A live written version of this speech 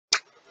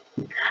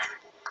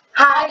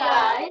Hi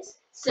guys!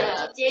 So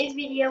today's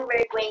video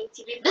we're going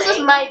to be This is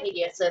playing. my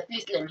video, so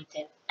please let me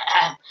tell.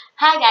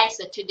 Hi guys,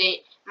 so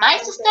today my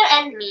sister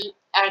and me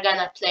are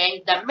gonna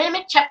play the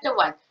Mimic Chapter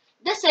 1.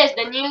 This is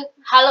the new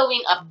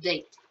Halloween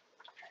update.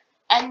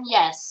 And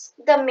yes,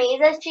 The maze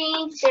has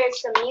changed,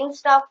 there's some new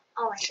stuff.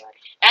 Oh my god.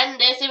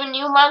 and there's even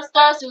new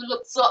monsters who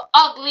look so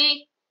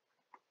ugly.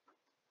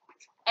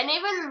 And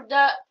even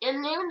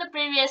the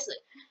previous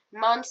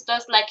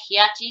monsters like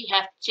Hiachi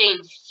have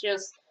changed.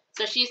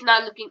 So she's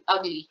now looking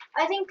ugly.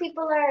 I think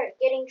people are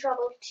getting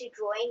trouble to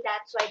join,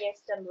 that's why there's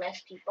some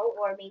less people,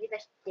 or maybe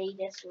they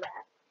just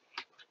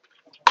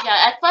left.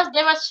 Yeah, at first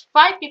there was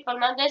 5 people,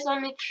 now there's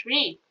only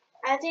 3.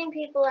 I think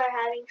people are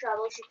having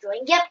trouble to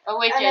join. Yep. Oh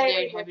wait, yeah,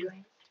 they're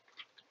having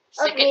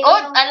second. Okay,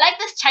 Oh, I like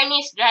this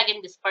Chinese dragon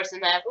this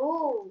person have.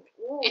 Ooh.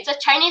 It's a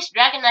Chinese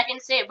dragon, I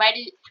can say,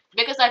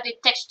 because of the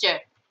texture.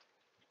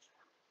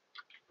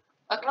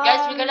 Okay,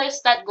 guys, we're gonna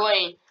start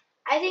going.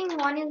 I think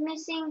one is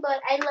missing,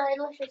 but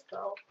let's just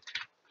go.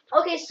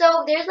 Okay,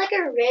 so there's like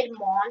a red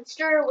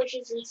monster which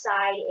is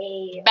inside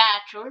a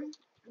Bathroom.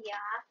 yeah.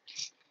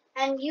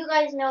 And you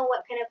guys know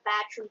what kind of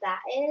bathroom that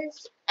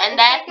is. And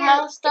It's that like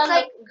monster it's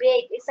like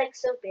big. It's like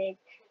so big.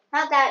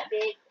 Not that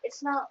big.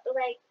 It's not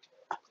like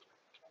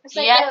it's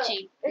like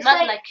Hiachi. it's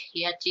Not like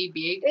Hiachi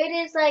big. it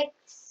is like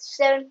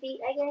 7 feet,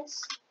 I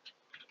guess.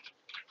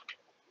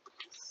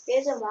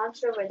 There's a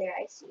monster over there.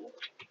 I see.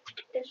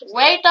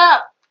 Wait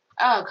up!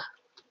 Ugh.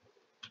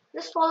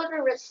 Just follow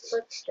the red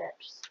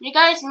footsteps. You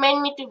guys made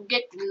me to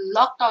get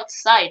locked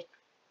outside.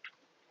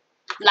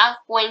 La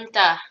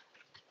Cuenta.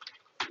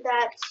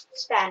 That's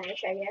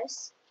Spanish, I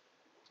guess.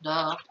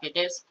 Duh, it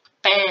is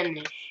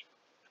Spanish.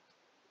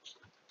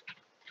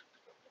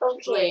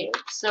 Okay. Wait,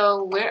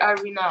 so where are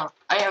we now?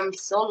 I am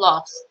so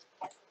lost.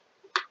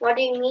 What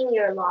do you mean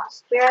you're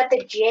lost? We're at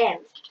the gym.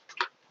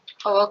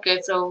 Oh, okay,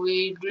 so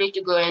we need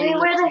to go in. Wait,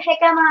 where the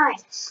heck am I?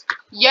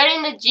 You're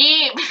in the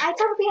jeep. I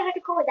thought we had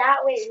to go that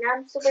way. Now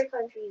I'm super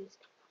confused.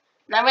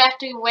 Now we have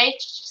to wait,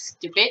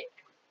 stupid.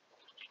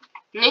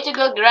 You need to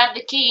go grab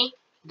the key.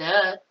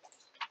 Duh.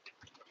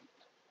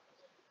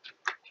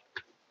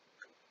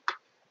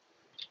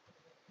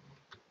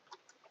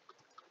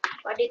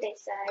 What did they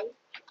say?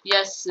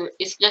 Yes,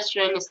 it's just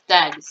showing its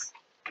tags.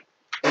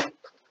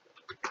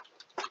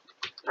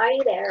 Are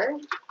you there?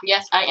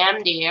 Yes, I am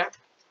there.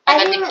 I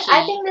got the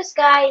key. think this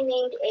guy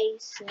named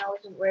Ace knows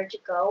where to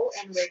go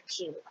and where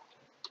to.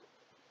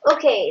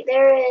 Okay,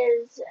 there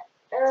is.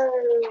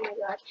 Oh my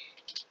god.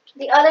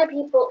 The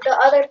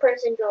other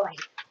person joined.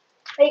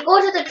 Hey, go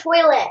to the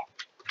toilet.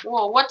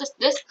 Whoa, what is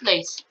this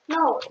place?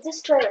 No,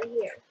 this toilet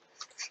here.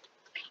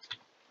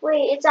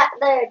 Wait, it's at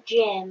the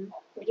gym.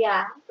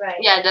 Yeah, right.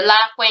 Yeah, the La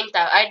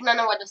Cuenta. I don't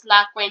know what this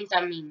La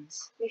Cuenta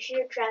means. You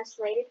should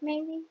translate it,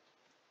 maybe?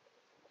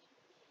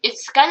 It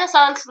kind of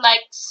sounds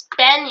like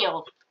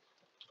Spaniel.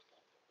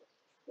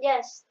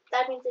 Yes,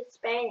 that means it's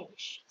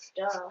Spanish.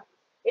 Duh.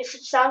 It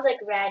sounds like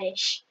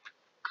radish.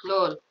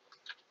 Lol.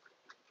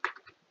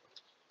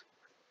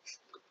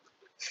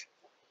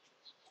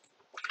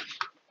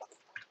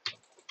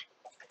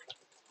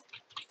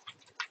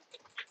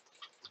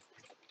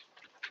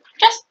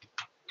 Just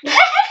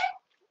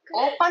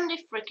open the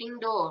freaking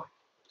door. Oh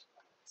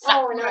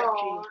Sakura no.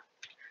 tree.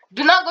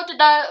 Do not go to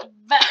the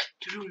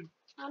bathroom.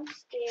 I'm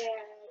scared.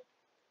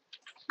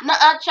 No,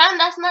 Chan,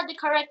 that's not the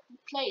correct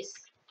place.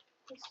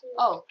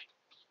 Oh.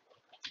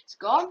 It's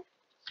gone?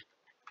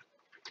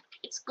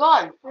 It's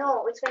gone.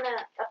 No, it's gonna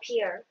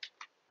appear.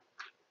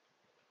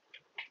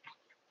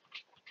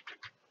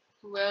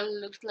 Well,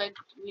 looks like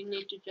we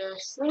need to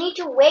just... We need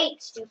to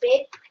wait,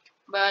 stupid.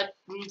 But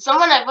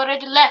someone have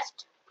already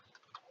left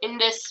in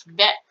this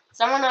bed.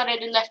 Someone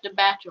already left the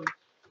bathroom.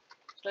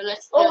 So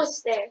let's just... Oh,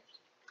 it's there.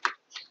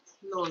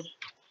 Load.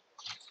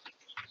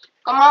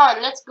 Come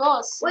on, let's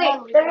go. Wait,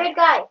 the red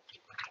guy.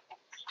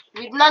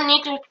 We do not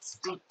need to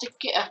take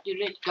care of the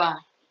red guy.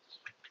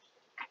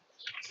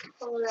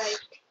 Alright.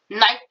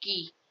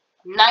 Nike.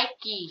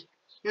 Nike.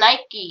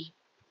 Nike.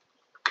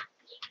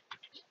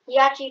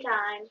 Hiachi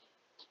time.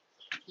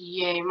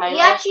 Yay, my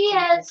Hiachi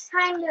has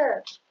kind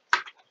of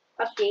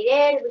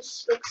updated,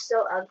 which looks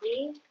so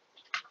ugly.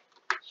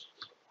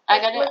 I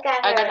Look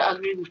at her. gotta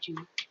agree with you.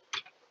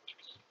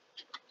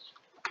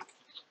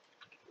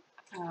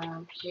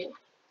 Okay.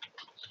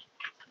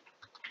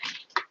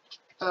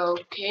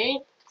 Okay.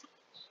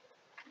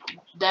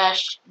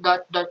 Dash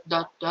dot dot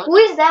dot dot. Who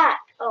is that?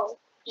 Oh.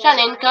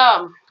 Shannon,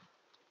 come.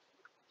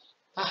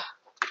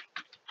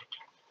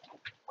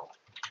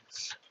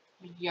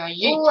 Yeah,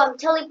 Ooh, I'm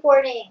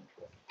teleporting.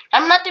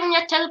 I'm not even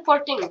yet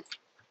teleporting.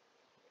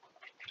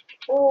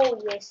 Oh,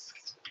 yes.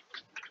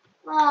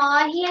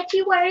 Aw,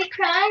 Hiachi, why are you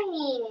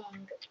crying?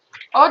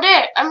 Oh,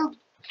 there. I'm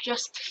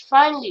just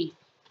finally.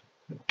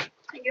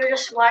 You're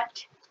just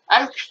what?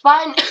 I'm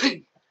fine.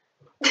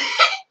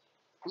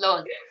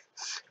 Lord.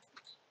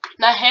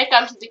 Now here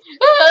comes the.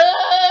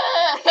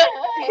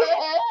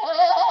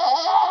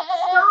 Stop!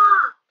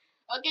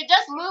 Okay,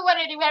 just move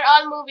already. We're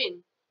all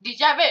moving.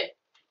 Deja vu.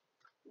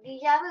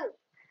 Deja vu.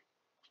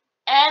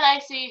 And I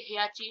see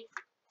Hiachi.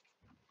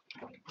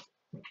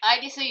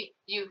 IDC,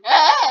 you.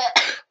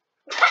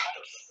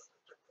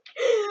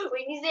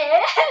 When you say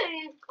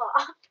you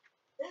cough.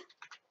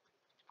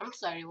 I'm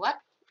sorry, what?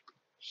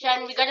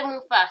 Shan, we gotta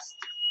move fast.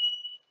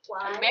 Why?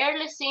 I'm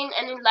barely seeing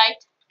any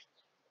light.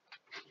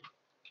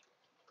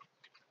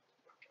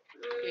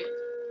 Okay.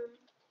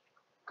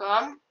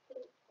 Come.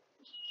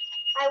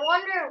 I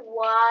wonder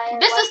why.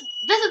 This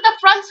is the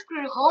front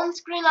screen, home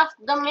screen of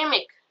the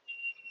Mimic.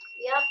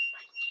 Yep.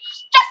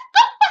 Just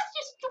stop us,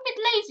 you stupid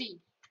lazy.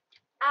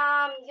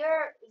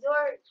 You're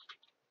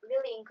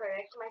really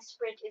incorrect. My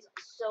sprint is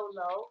so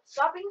low.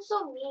 Stop being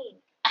so mean.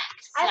 I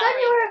thought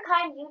Sorry. you were a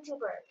kind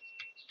YouTuber.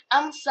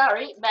 I'm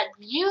sorry, but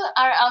you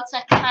are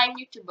outside kind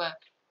YouTuber.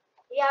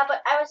 Yeah,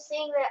 but I was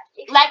saying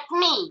that. Like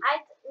me.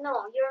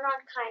 No, you're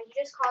not kind. You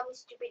just call me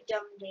stupid,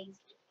 dumb, lazy.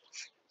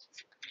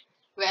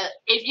 Well,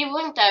 if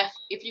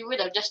you would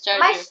have just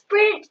started. My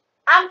sprint.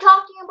 I'm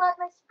talking about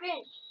my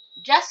sprint.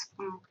 Just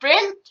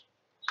sprint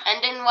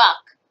and then walk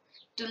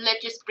to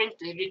let your sprint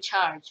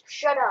recharge.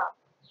 Shut up.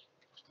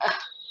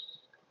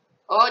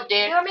 Oh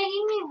dear. You're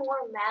making me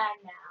more mad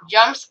now.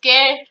 Jump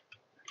scare.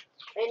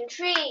 In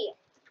 3,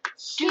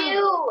 2,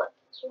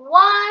 1.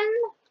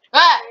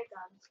 Ah, There it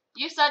comes.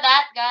 you saw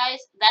that, guys?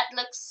 That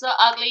looks so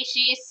ugly.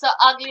 She is so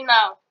ugly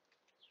now.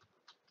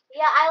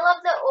 Yeah, I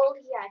love the old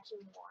Hiachi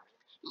more.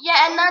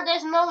 Yeah, and now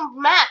there's no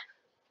map.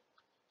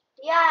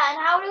 Yeah, and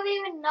how do we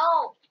even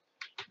know?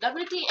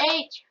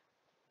 WTH.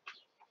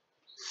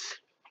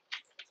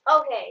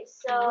 Okay,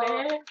 so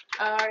Where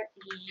are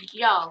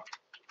y'all?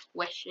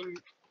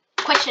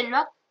 Question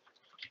mark?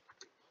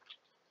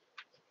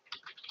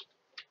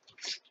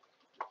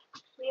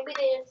 maybe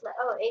they just like,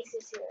 oh, Ace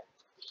is here.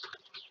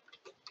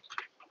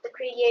 The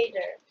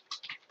creator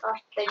of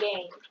the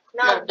game.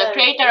 No, the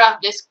creator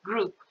of this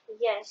group.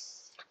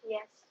 Yes,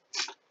 yes.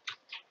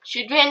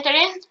 Should we enter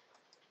in?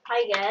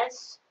 I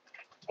guess.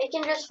 You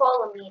can just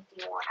follow me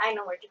if you want. I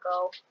know where to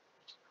go.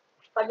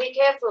 But be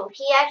careful.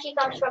 He actually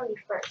comes from me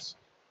first.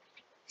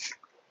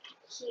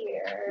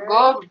 Here.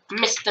 Go,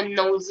 Mr.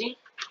 Nosy.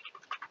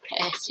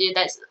 See,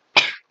 that's.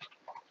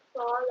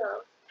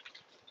 Follow.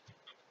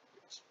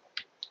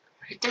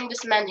 I think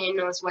this man here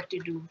knows what to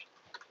do,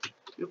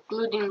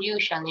 including you,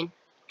 Shalin.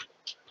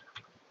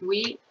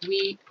 We.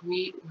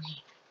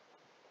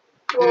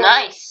 Whoa.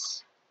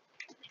 Nice.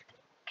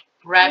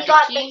 Grab We the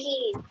got key. the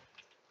key.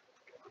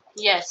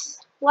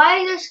 Yes. Why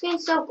is your screen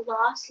so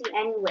glossy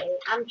anyway?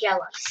 I'm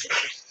jealous.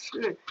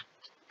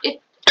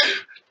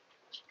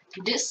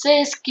 This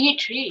says key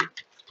 3.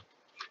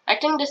 I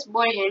think this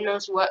boy here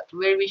knows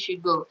where we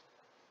should go.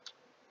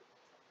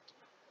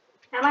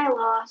 Am I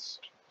lost?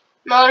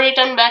 Now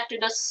return back to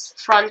the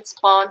front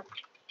spawn.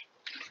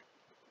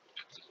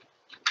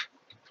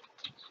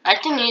 I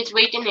think he's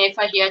waiting here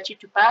for Hiachi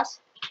to pass.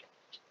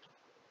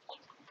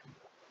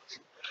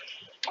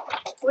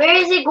 Where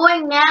is he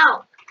going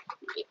now?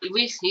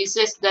 He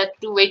says that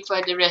to wait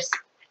for the rest.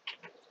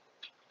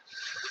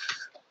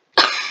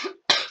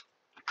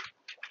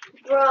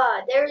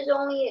 Bruh, there is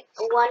only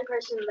one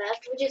person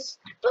left, which is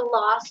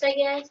lost, I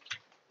guess.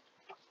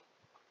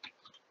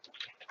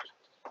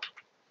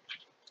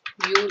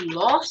 You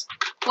lost?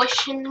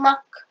 Question mark.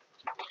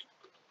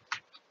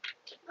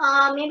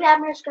 Maybe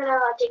I'm just gonna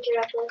take care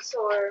of this,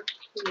 or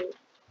you.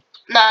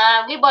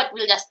 Nah, we both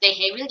will just stay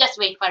here. We'll just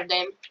wait for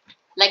them.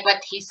 Like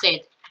what he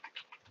said.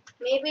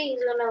 Maybe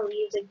he's gonna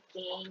leave the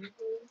game.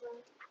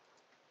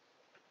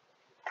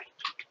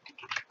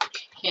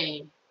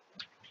 Okay.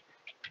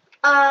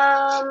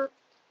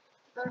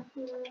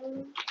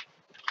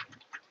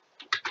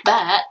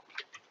 But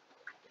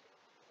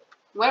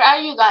where are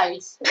you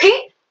guys?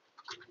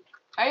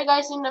 Are you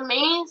guys in the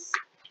maze?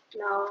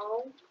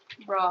 No.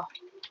 Bro.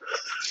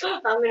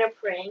 I'm gonna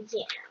prank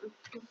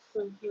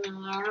him.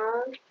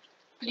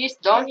 Please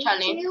don't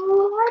challenge.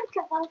 Go.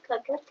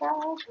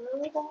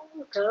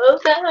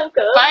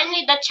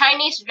 Finally the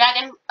Chinese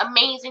dragon,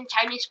 amazing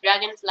Chinese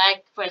dragons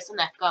like person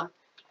have come.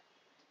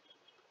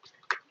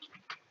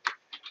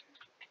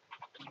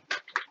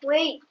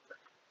 Wait,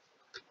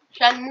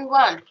 Shall move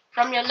on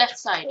from your left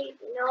side. wait,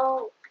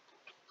 no.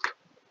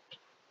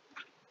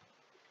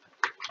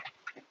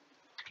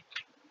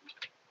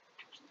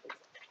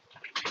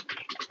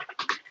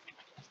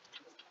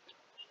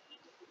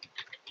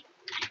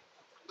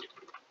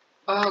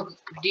 Oh,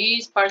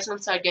 these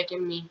persons are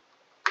getting me.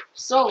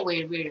 So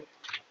weird.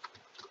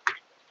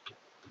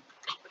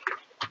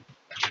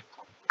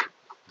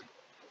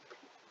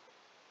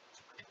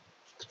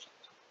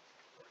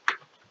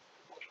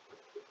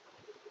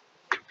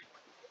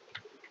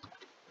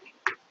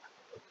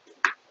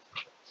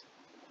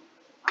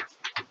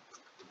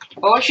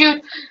 Oh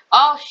shoot!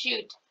 Oh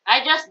shoot!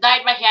 I just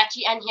died by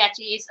Hiachi and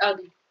Hiachi is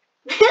ugly.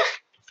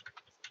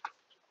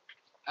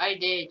 I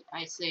did.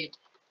 I said.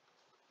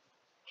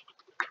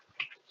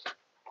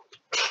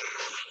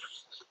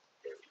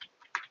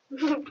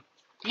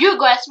 You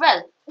go as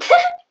well.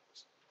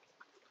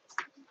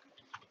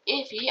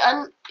 If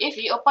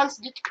he opens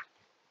the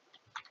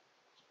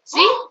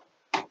see?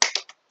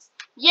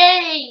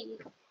 Yay!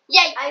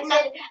 Yay!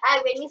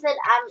 When you said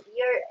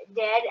you're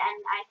dead,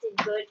 and I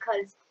said good,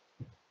 cause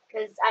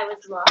because I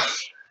was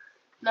lost.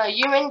 No,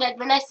 you mean that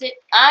when I said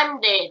I'm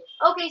dead.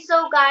 Okay,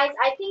 so guys,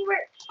 I think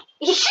we're.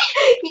 He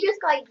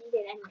just got eaten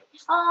anyway.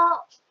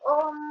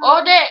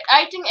 Oh, there.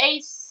 I think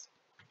Ace.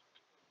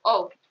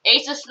 Oh,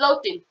 Ace is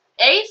floating.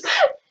 Ace?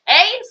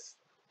 Ace?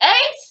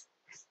 Ace?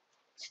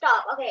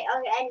 Stop. Okay.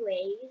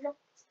 Anyways,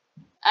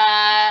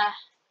 Uh,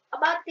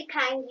 about the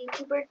kind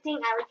YouTuber thing,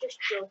 I was just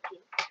joking.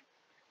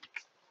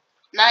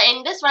 now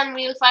in this one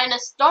we'll find a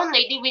stone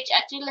lady which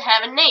actually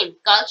have a name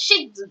called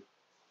Shih Tzu.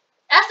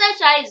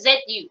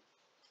 Shizu.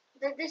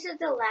 This is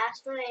the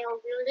last one.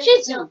 We'll Shih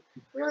just Tzu.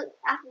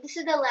 this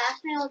is the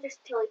last one. I'll just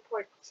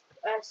teleport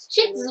us.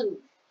 Shih Tzu.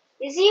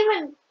 Is he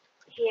even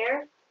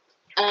here?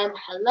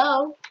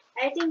 Hello.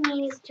 I think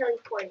he's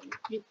teleporting.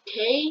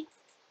 Okay.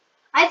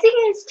 I think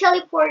he's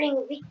teleporting.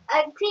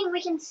 I think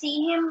we can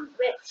see him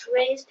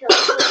when he's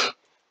teleporting.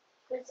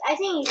 I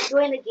think he's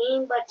joined the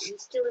game, but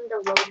he's still in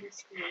the loading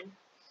screen.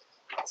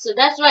 So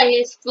that's why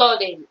he's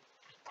floating.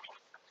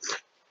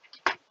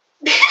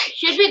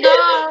 Should we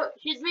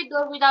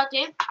go without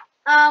him?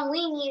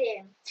 We need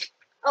him.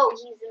 Oh,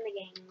 he's in the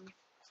game.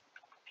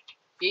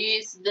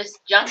 He's this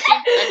jumping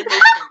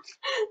animation.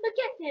 Look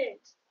at him.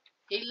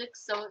 He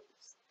looks so.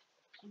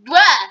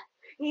 What?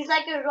 He's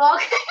like a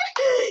rocket.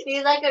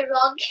 He's like a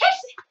rocket.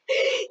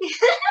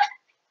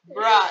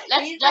 Bruh,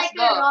 let's He's just like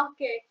go. a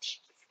rocket.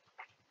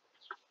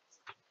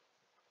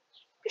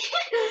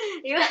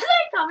 You guys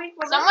are coming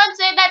for Someone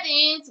said that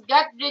he's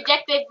got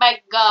rejected by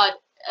God.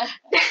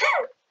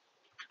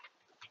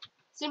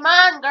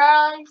 Simon,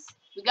 girls,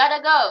 we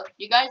gotta go.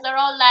 You guys are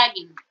all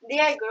lagging.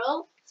 There,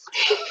 girl.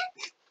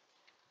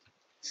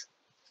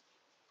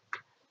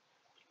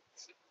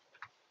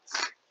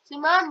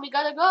 Simon, we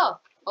gotta go.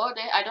 Oh,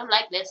 I don't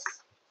like this.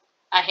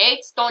 I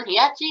hate Stone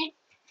Hiachi.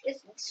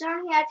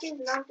 Sonyachi is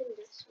not in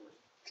this one.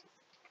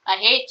 I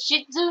hate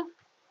Shih Tzu.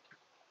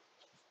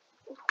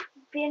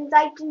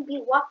 Benziken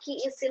Biwaki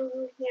is in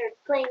here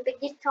playing the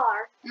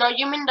guitar. No,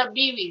 you mean the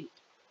Biwi.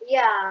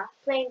 Yeah,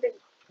 playing the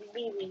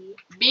biwi.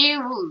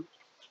 Biwu.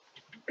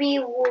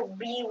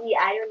 Biwi,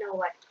 I don't know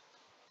what.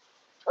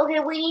 Okay,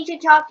 we need to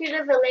talk to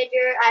the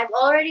villager. I've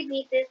already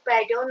beat this, but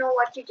I don't know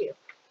what to do.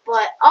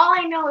 But all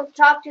I know is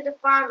talk to the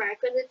farmer,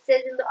 because it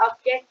says in the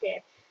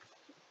objective.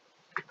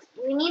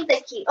 We need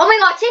the key. Oh my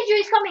god, Sidru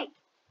is coming!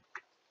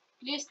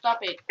 Please stop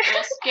it.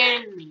 You're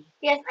scaring me.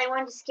 Yes, I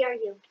want to scare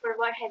you. For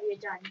what have you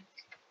done?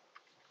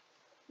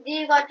 Do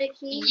you got the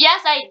key?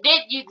 Yes, I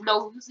did, you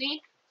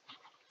nosy.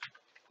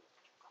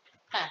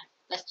 Huh,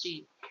 let's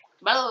see.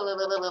 I'm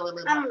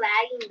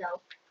lagging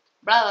though.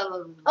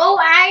 Oh, Oh,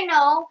 I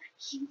know.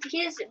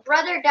 His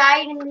brother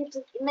died in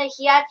the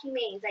Hiachi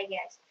maze, I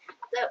guess.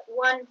 The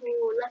one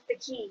who left the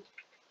key.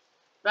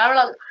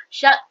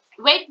 shut.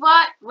 Wait,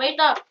 what? Wait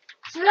up.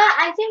 So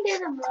I think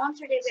there's a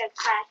monster they got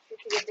captured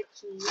to get the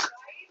key.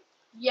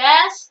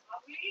 Yes.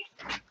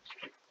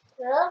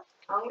 Huh?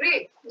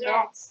 Hungry?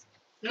 Yes.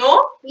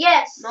 No?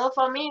 Yes. No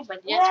for me,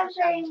 but We yes have for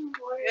some. very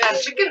important Yeah,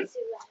 chicken. things to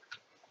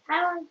learn.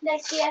 I want the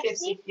KFC.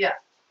 KFC. Yeah.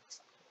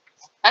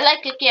 I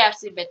like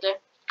KFC better.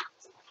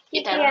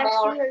 It has KFC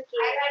more. or KFC?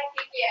 I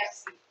like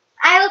KFC.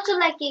 I also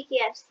like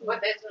KFC.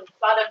 But there's no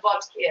father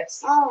bought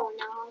KFC. Oh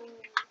no.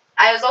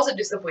 I was also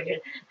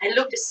disappointed. I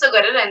looked so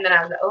good and then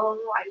I was like, oh,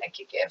 I like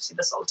KFC,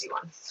 the salty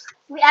one.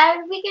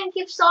 We can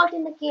keep salt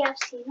in the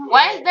KFC. No?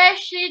 Why is there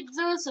Shih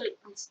Tzu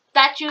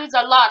statues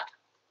a lot?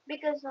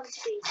 Because of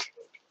this.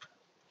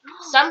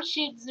 Some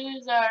Shih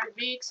Tzus are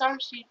big, some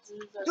Shih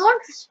Tzus are.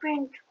 Don't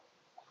sprint.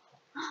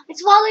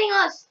 It's following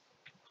us.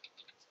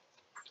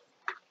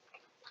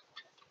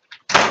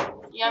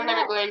 Yeah, I'm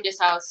gonna go in this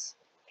house.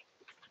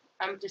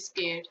 I'm too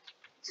scared.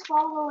 It's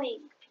following.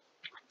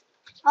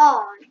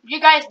 Oh. You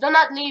guys do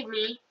not leave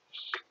me.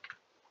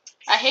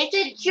 I hate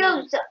Shih Tzu.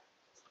 Choose.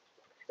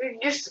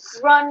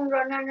 Just run.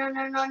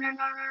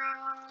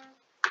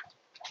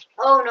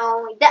 Oh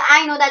no.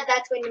 I know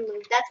that's going to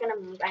move. That's going to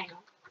move. I know.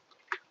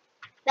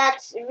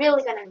 That's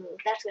really going to move.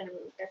 That's going to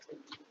move.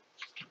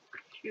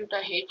 Shoot,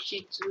 I hate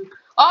Shih Tzu.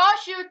 Oh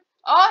shoot!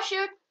 Oh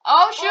shoot!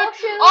 Oh shoot! Oh,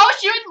 shoot. Oh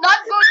shoot! Not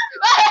good!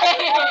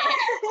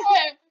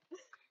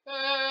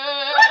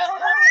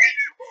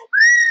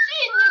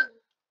 Shih Tzu!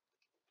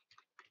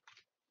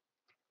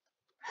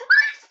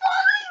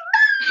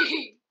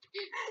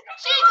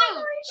 Shih Tzu!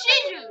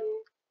 Shih Tzu!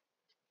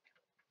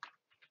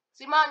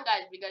 Simon,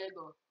 guys, we gotta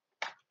go.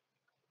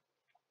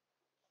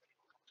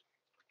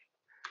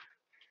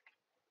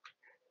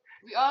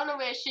 We all know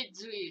where Shih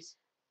Tzu is.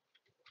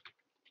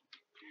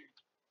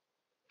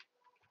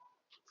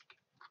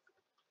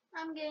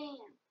 I'm getting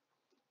him.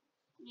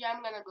 Yeah,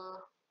 I'm gonna go.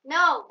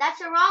 No, that's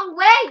the wrong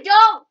way.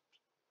 Don't.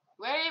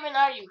 Where even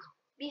are you?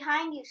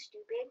 Behind you,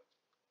 stupid.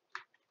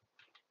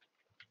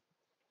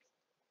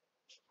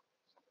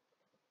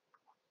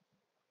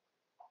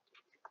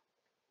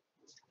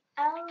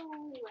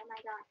 Oh my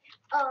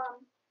god.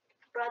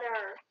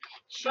 Brother.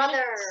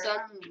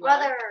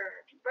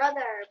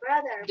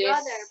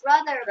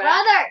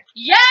 Brother.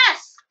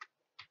 Yes!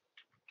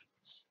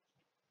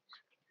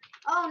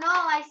 Oh no,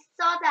 I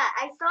saw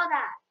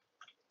that.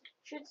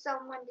 Should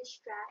someone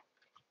distract?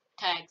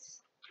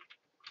 Tags.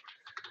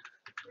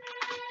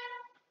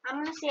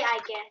 I'm gonna say I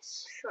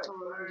guess. Short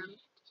form.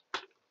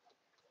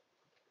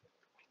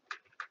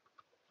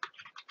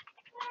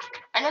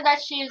 I know that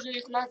Shizu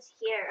is not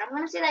Here. I'm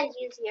gonna say that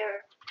he's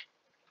here.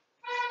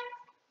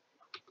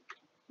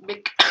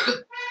 big.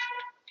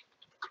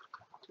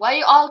 Why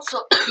you also?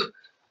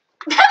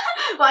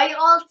 Why you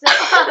also?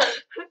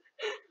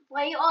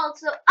 Why you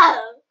also?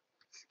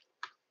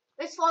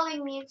 It's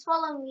following me. It's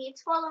following me.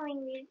 It's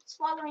following me. It's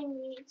following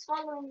me. It's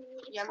following me.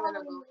 It's Yeah, I'm gonna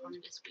following go me. from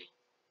this way.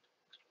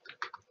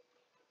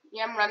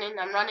 Yeah, I'm running.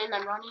 I'm running.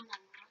 I'm running.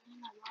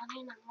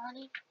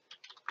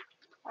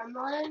 I'm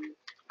running.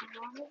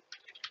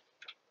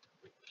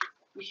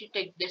 We should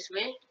take this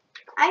way.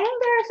 I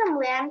think there are some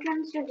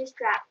lanterns to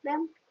distract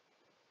them.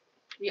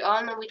 We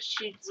all know which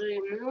Shizu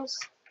moves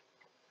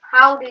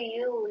How do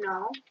you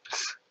know?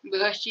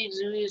 because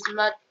Shizu is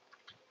not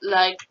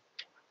like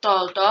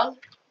tall.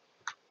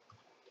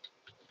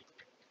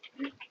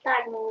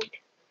 That moved.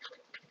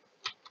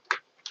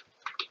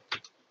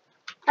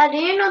 Do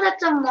you know that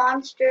some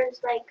monsters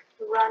like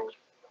run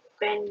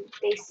when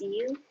they see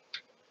you?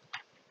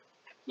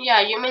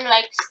 Yeah, you mean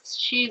like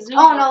Shizu?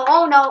 Oh no!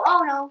 Oh no!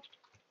 Oh no!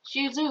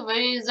 Shizu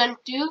version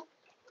 2?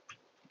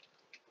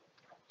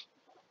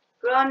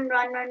 Run!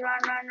 Run! Run! Run!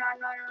 Run!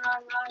 Run!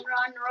 Run!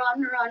 Run!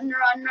 Run! Run! Run!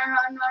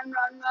 Run! Run!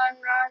 Run!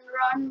 Run!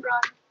 Run!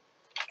 Run!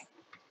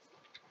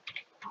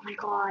 Oh my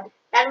God!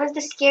 That was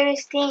the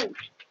scariest thing.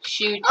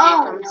 Shoot, here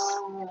Oh comes.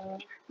 no!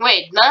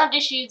 Wait, none of the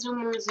Shizu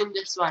moves in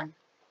this one.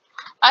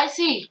 I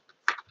see.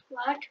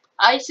 What?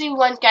 I see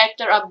one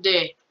character up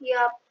there.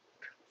 Yup.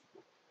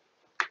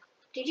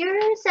 Did you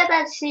really say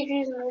that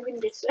Shizu's moving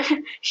this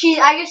way?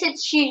 I just said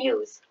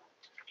Shizu's.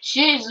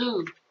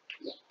 Shizu.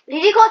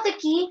 Did you got the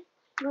key?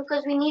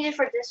 Because we need it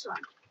for this one.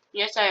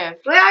 Yes, I have.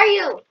 Where are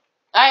you?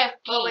 I have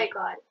key. Oh my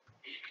God.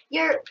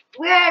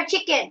 We're a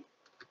chicken.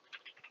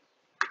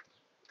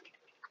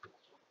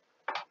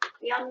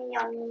 Yummy,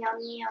 yummy,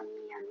 yummy, yummy,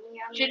 yummy,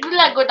 yummy. Should we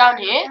like go down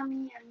here? Yummy,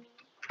 yummy.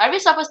 Are we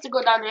supposed to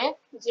go down here?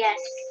 Yes.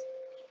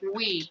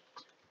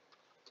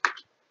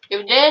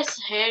 If this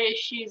here is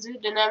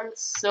Shizu, then I'm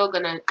so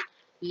gonna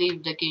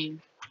leave the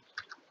game.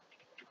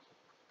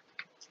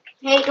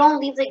 Hey, don't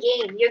leave the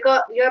game.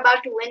 You're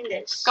about to win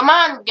this. Come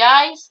on,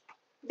 guys.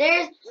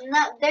 There's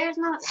no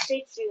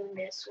breakthrough in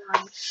this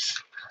one.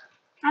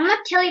 I'm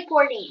not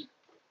teleporting.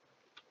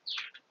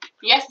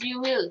 Yes, you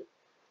will.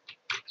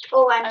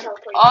 Oh, I'm I'm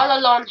teleporting. all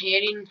alone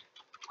here in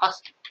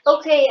hospital.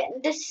 Okay,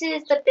 this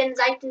is the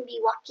Benzaiten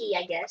Biwaki,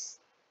 I guess.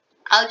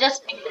 I'll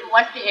just pick the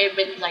one here,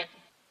 like.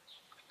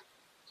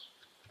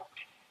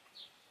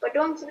 But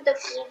don't keep the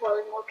full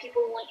volume or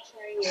people won't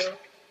hear you.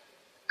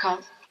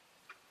 Come.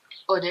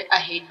 Oh, I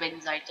hate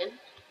Benzaiten.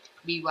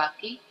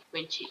 Biwaki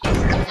when she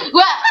is.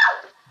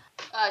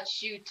 Wah!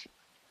 Shoot.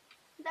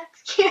 That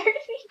scared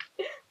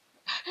me.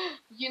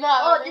 You know.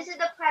 Oh, this is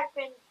the part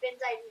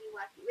Benzaiten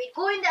Biwaki. Wait,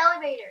 go in the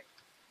elevator.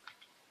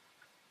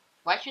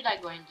 Why should I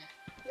go in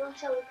there? Don't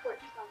teleport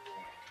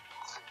somewhere.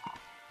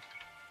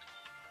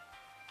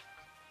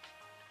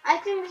 I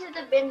think this is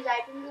the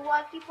Benzaiten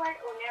Biwaki part.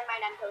 Oh, never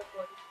mind, I'm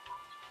teleporting.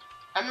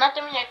 I'm not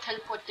even like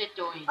teleported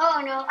to him.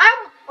 Oh no,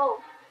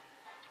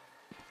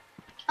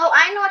 Oh,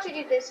 I know what to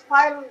do this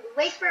part.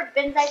 Wait for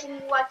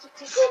Benzaiten Biwaki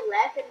to go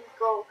left and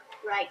go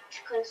right.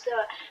 Because the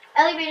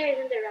elevator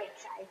is on the right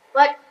side.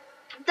 But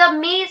the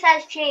maze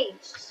has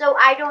changed. So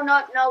I do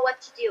not know what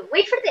to do.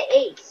 Wait for the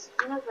ace.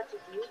 He knows what to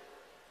do.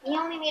 He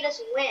only made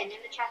us win in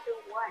the chapter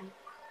 1.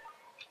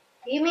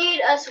 He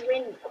made us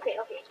win. Okay.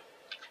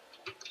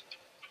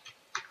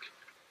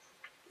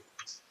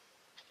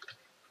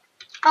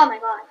 Oh my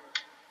God.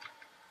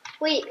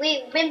 Wait,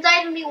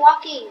 Benzaiten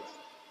Biwaki.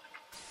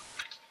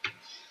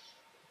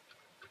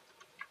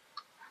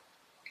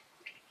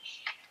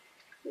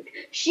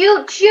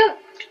 Shoot!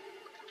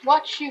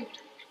 What shoot?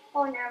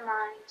 Oh, never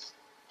mind.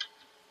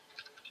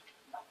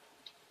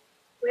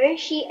 Where is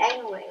she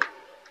anyway?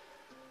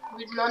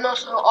 No,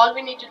 so all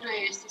we need to do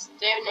is to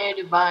stay near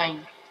the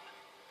vine.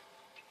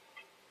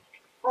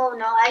 Oh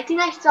no, I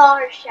think I saw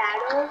her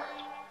shadow.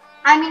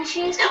 I mean,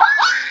 she's. Here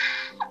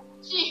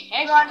she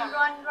Run! comes.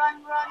 Run!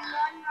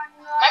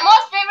 My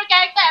most favorite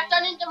character, I've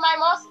turned into my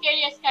most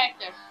scariest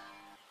character.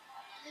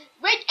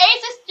 Wait,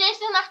 Ace is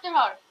chasing after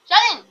her.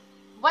 Shannon,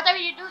 whatever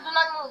you do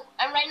not move.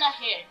 I'm right now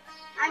here.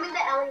 I'm in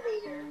the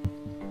elevator.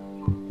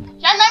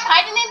 Shannon, I'm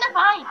hiding in the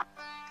vine.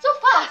 So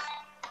fast.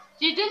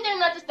 She didn't even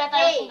notice that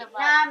I was Hey, in the now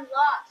vine. I'm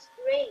lost.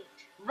 Great.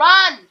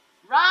 Run!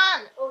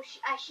 Oh,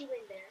 she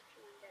went there.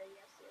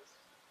 Yes.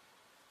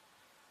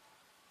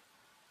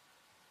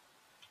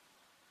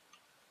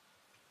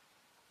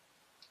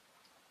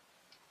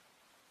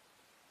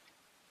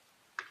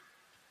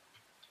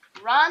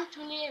 Run to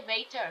the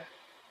elevator.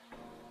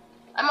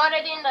 I'm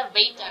already in the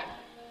elevator.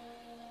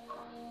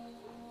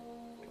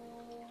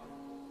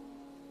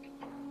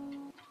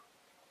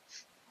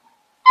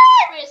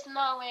 There is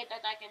no way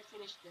that I can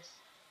finish this.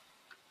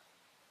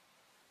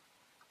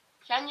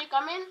 Can you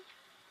come in?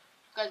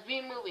 Because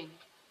we're moving.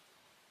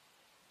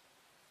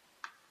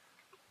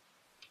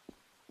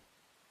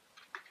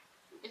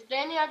 Is there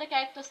any other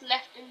characters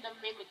left in the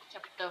Mimic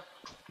chapter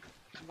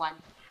 1?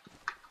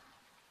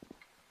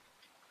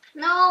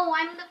 No,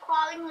 I'm the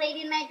crawling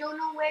lady and I don't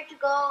know where to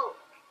go.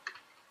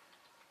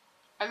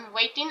 I'm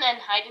waiting and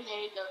hiding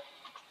here in the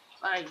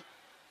fine.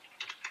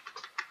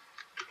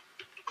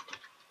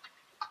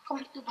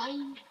 Come to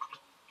buy.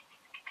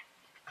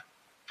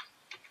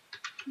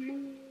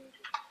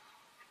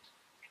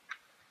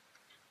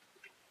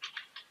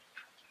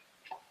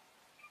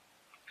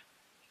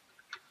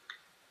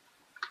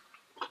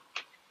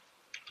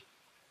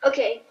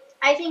 Okay,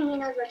 I think he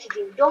knows what to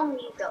do. Don't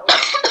leave though.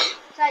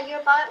 So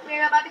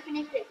we're about to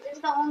finish this. This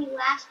is the only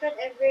last bit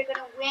and we're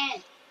gonna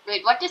win.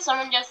 Wait, what did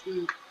someone just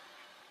do?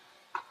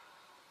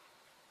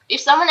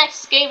 If someone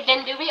escaped,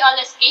 then do we all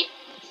escape?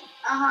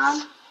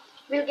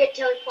 We'll get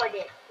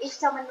teleported. If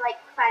someone like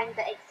finds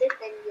the exit,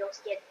 then we'll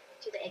get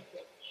to the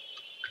exit.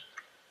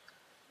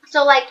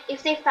 So like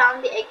if they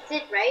found the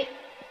exit, right?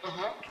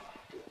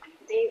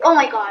 Oh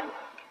my god.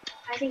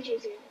 I think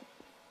she's here.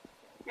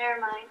 Never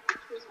mind.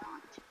 She's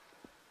not.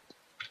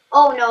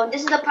 Oh no,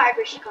 this is the part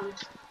where she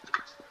comes.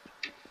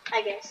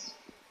 I guess.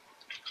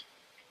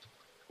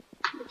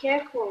 Be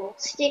careful.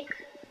 Stick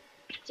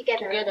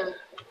together.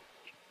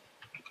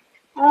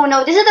 Oh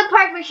no, this is the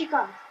part where she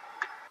comes.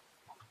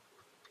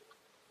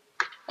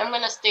 I'm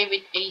gonna stay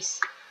with Ace.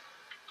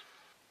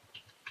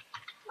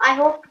 I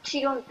hope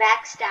she don't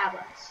backstab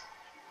us.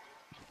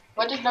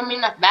 What is the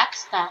meaning of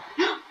backstab?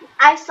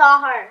 I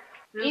saw her.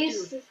 Me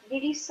too.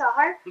 Did you saw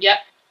her? Yeah.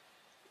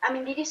 I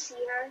mean, did you see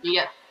her?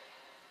 Yeah.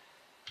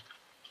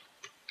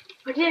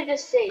 What did I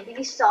just say? Did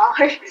you saw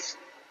her?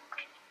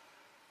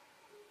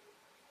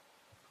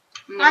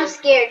 No. I'm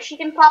scared. She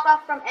can pop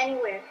up from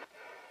anywhere.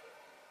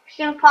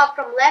 She can pop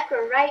from left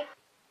or right.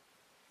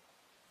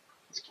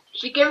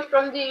 She came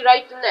from the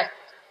right to left.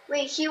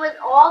 Wait, she was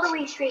all the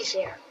way straight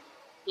there.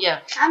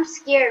 Yeah. I'm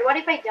scared. What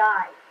if I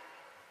die?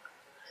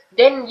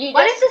 Then you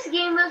What just... if this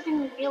game was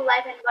in real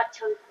life and got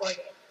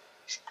teleported?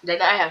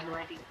 Then I have no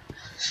idea.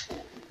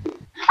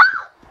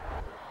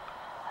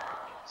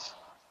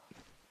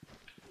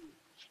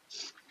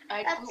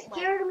 That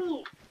scared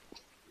me.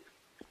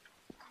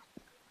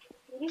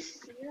 Did you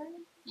see her?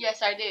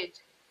 Yes, I did.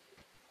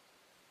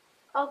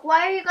 Oh,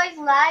 why are you guys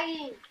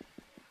lagging?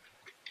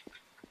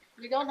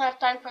 We don't have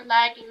time for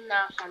lagging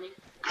now, Sonny.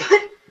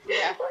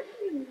 Yeah. What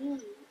do you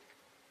mean?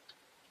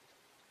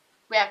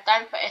 We have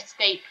time for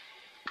escape.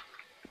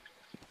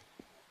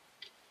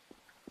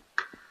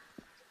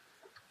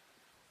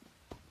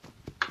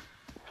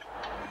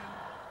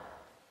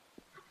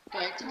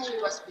 Okay, I think she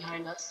was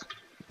behind us.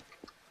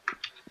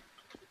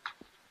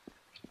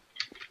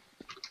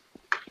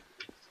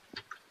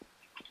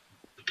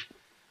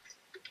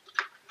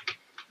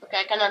 Okay,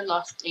 I cannot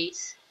lost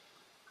Ace.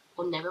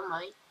 Oh, never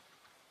mind.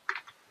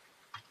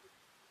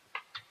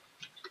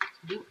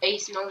 Do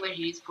Ace know where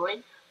he is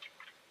going?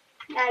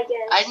 I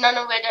guess. I don't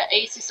know whether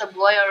Ace is a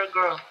boy or a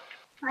girl.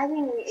 I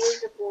think it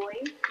is a boy.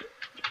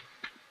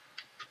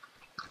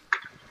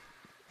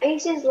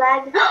 Ace is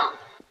lagging.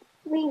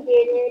 We did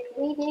it.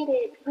 We did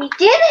it. We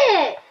did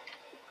it!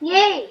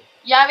 Yay!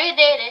 Yeah, we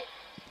did it.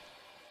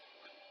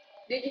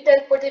 Did you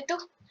teleport it too?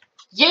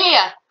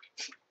 Yeah!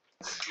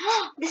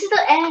 This is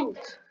the end.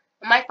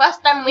 My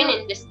first time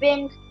winning this. You've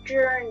been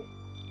turned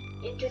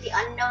into the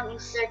unknown in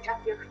search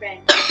of your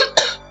friend.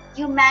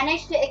 You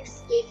managed to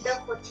escape the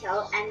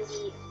hotel and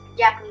the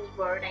Japanese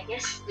word, I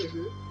guess.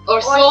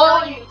 Or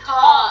so you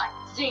thought.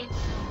 Zing.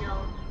 No.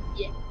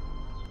 Yeah.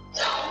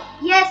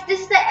 Yes,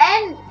 this is the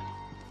end.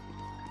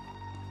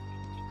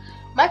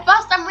 My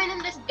first time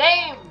winning this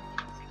game.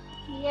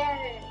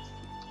 Yes.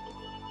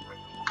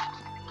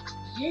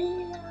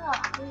 Yeah.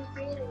 We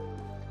did it.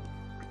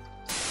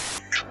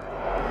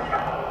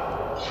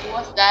 Who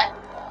was that?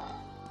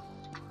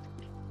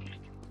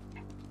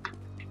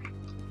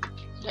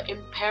 The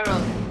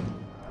Imperial.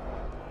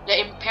 The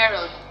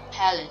Imperial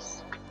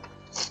Palace.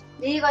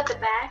 Did you got the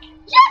bag?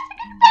 Yes,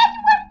 I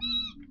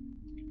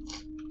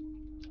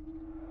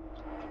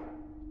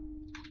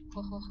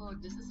got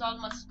that. This is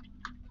almost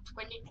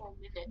 24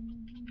 minutes.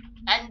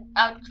 And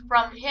out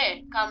from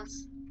here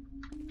comes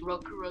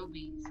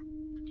Rokurobi's.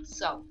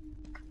 So,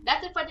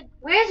 that's it for the.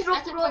 Where's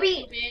That's it for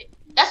Rokurobi? today.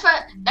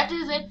 That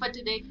is it for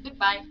today.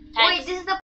 Goodbye. Thanks. Wait, this is the